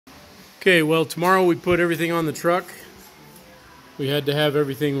Okay, well, tomorrow we put everything on the truck. We had to have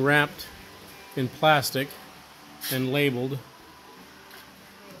everything wrapped in plastic and labeled.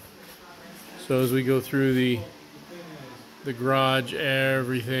 So as we go through the garage,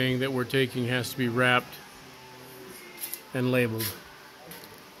 everything that we're taking has to be wrapped and labeled.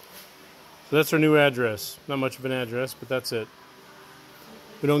 So that's our new address. Not much of an address, but that's it.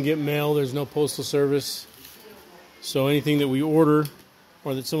 We don't get mail, there's no postal service. So anything that we order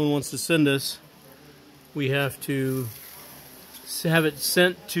or that someone wants to send us, we have to have it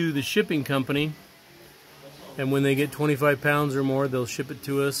sent to the shipping company, and when they get 25 pounds or more, they'll ship it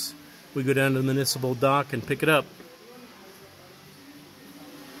to us. We go down to the municipal dock and pick it up.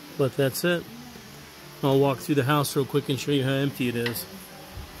 But that's it. I'll walk through the house real quick and show you how empty it is.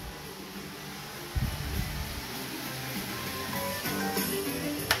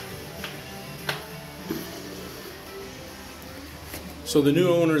 So the new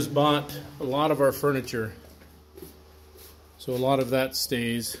owners bought a lot of our furniture. So a lot of that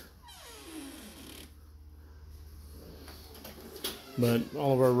stays. But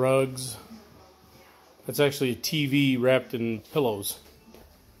all of our rugs, that's actually a TV wrapped in pillows.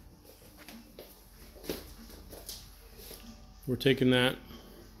 We're taking that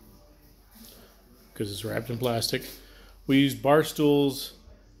because it's wrapped in plastic. We used bar stools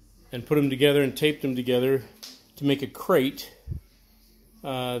and put them together and taped them together to make a crate.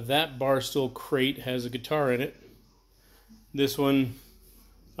 That bar stool crate has a guitar in it. This one,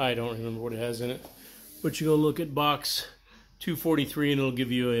 I don't remember what it has in it. But you go look at box 243 and it'll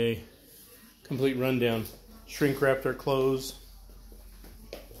give you a complete rundown. Shrink wrapped our clothes.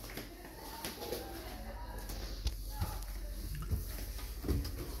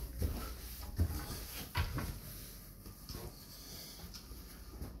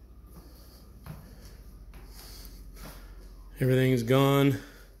 Everything is gone.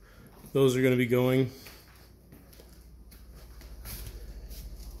 Those are going to be going.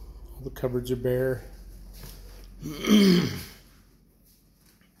 All the cupboards are bare.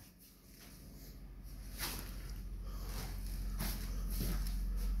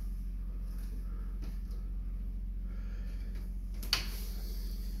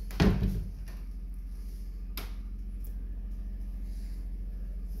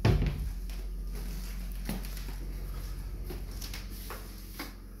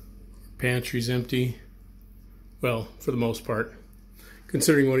 Pantry's empty. Well, for the most part.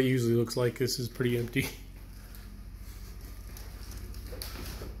 Considering what it usually looks like, this is pretty empty.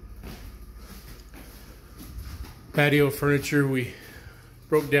 Patio furniture, we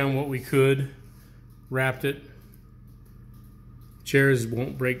broke down what we could, wrapped it. Chairs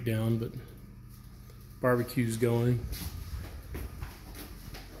won't break down, but barbecue's going.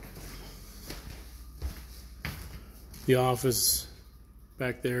 The office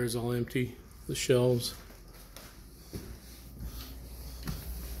back there is all empty, the shelves.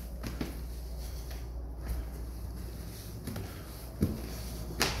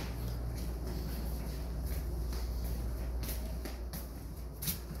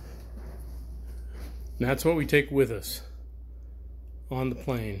 And that's what we take with us on the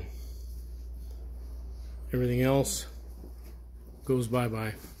plane. Everything else goes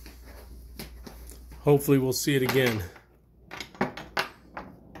bye-bye. Hopefully we'll see it again.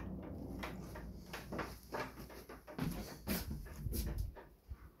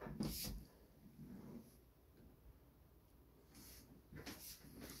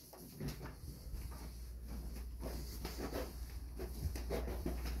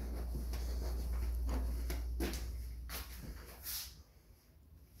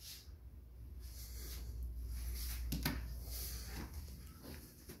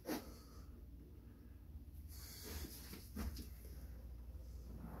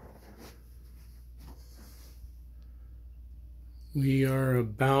 We are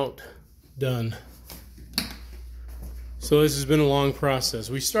about done. So this has been a long process.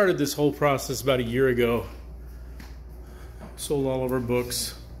 We started this whole process about a year ago. Sold all of our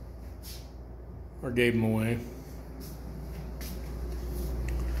books or gave them away.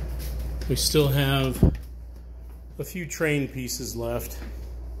 We still have a few train pieces left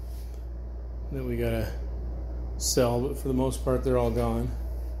that we gotta sell, but for the most part they're all gone.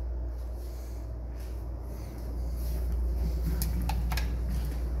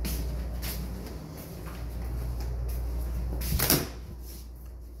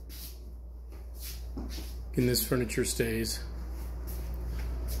 And this furniture stays.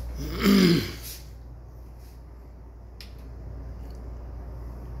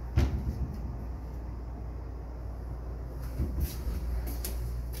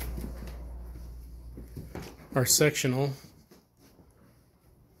 Our sectional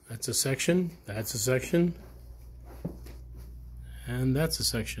That's a section, that's a section, and that's a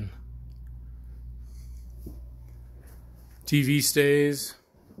section. TV stays,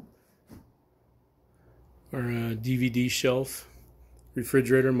 or a DVD shelf,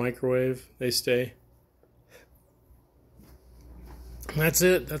 refrigerator, microwave, they stay. And that's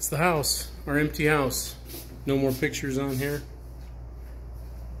it, that's the house, our empty house. No more pictures on here.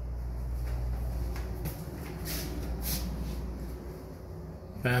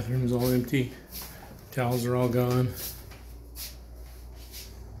 Bathroom's all empty. Towels are all gone.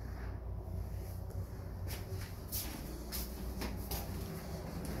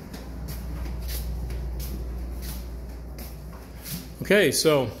 Okay,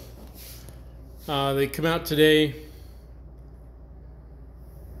 so they come out today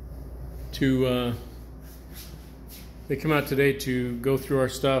to go through our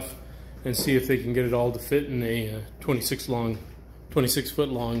stuff and see if they can get it all to fit in a 26 foot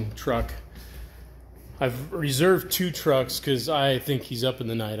long truck. I've reserved 2 trucks because I think he's up in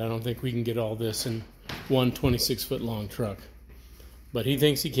the night. I don't think we can get all this in one 26 foot long truck. But he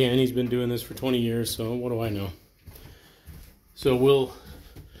thinks he can. He's been doing this for 20 years, so what do I know? So we'll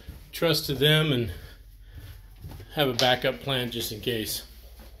trust to them and have a backup plan just in case.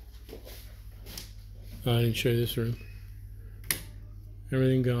 Oh, I didn't show you this room.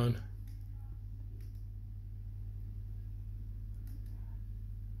 Everything gone.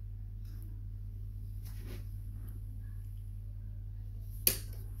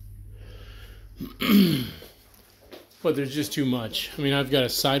 But there's just too much. I mean, I've got a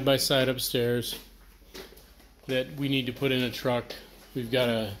side-by-side upstairs that we need to put in a truck. We've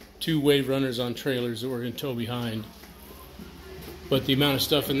got 2 wave runners on trailers that we're going to tow behind. But the amount of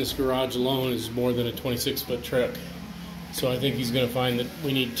stuff in this garage alone is more than a 26 foot truck. So I think he's going to find that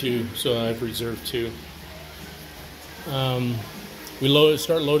we need 2, so I've reserved 2. We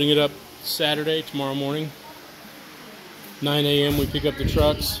start loading it up Saturday, tomorrow morning. 9 a.m. we pick up the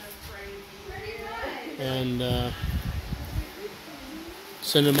trucks and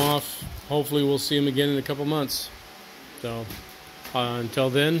send them off. Hopefully we'll see them again in a couple months. So until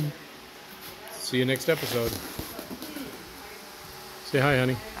then, see you next episode. Say hi,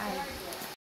 honey.